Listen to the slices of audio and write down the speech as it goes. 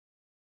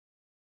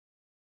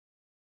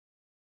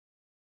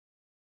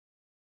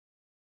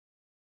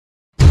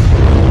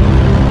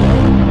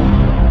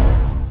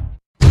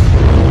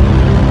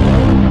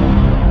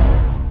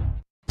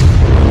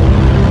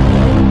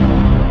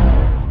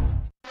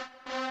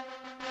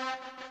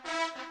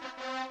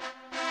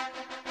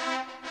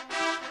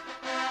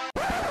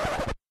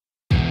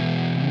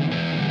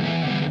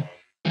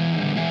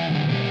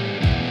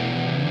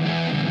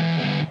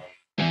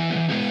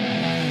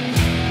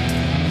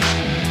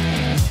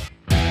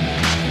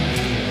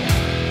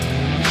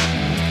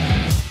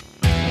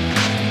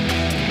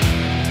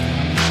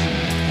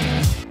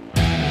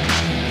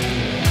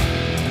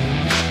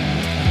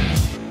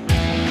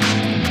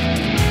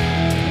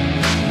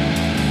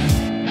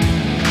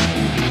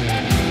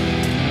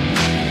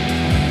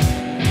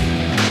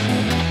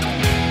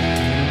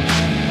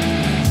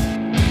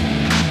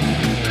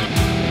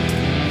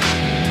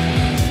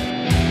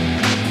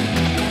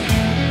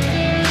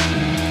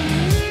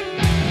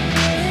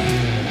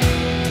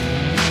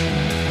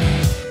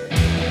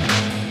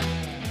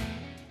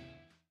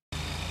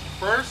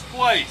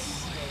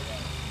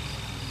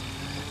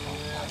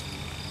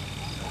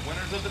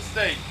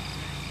state.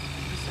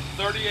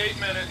 38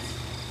 minutes,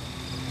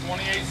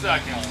 28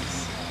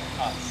 seconds.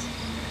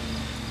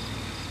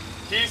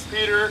 Keith,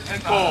 Peter,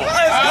 and Cole.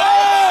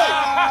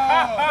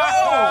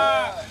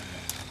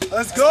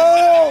 Let's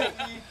go!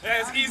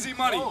 That's easy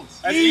money.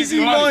 That's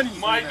easy money.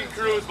 Mike and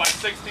Cruz by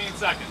 16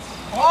 seconds.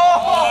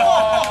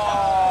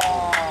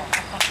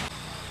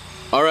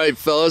 All right,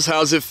 fellas,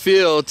 how's it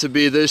feel to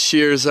be this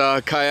year's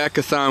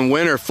Kayakathon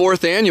winner,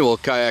 4th annual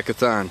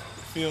Kayakathon?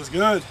 Feels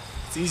good.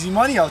 It's easy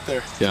money out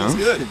there. Yeah. Feels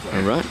good.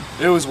 All right.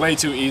 It was way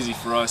too easy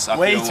for us.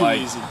 Way too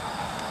easy.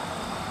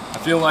 I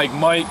feel like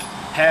Mike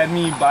had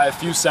me by a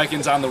few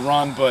seconds on the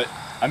run, but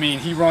I mean,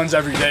 he runs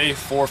every day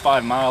 4 or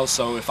 5 miles.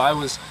 So if I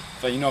was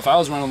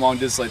running long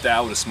distance like that,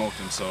 I would have smoked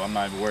him. So I'm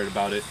not even worried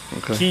about it.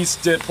 Okay. Keith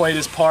played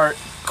his part.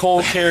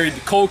 Cole carried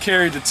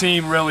the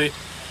team really.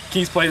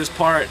 Keith played his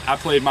part. I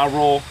played my role.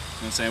 You know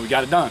what I'm saying? We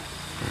got it done.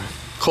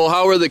 Cole,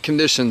 how were the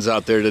conditions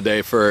out there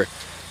today for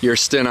your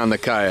stint on the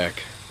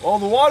kayak? Well,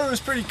 the water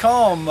was pretty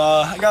calm.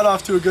 I got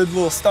off to a good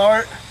little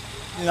start.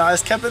 You know, I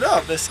just kept it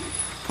up. Just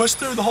pushed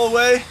through the whole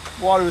way.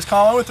 Water was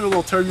calm. I went through a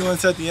little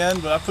turbulence at the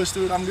end, but I pushed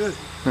through it. I'm good.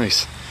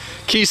 Nice.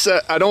 Keith,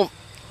 I know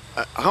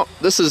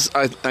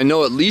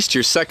at least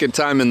your 2nd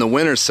time in the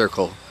winner's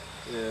circle.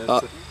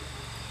 Yeah.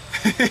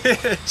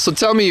 So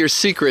tell me your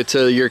secret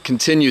to your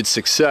continued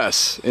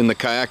success in the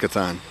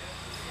Kayakathon.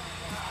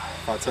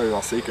 If I tell you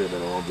my secret,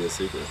 then it won't be a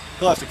secret.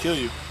 He'll have to kill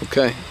you.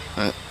 Okay.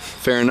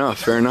 Fair enough,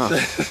 fair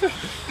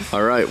enough.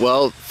 All right,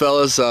 well,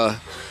 fellas,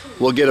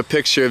 we'll get a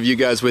picture of you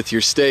guys with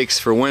your stakes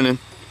for winning.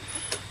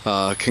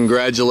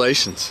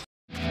 Congratulations.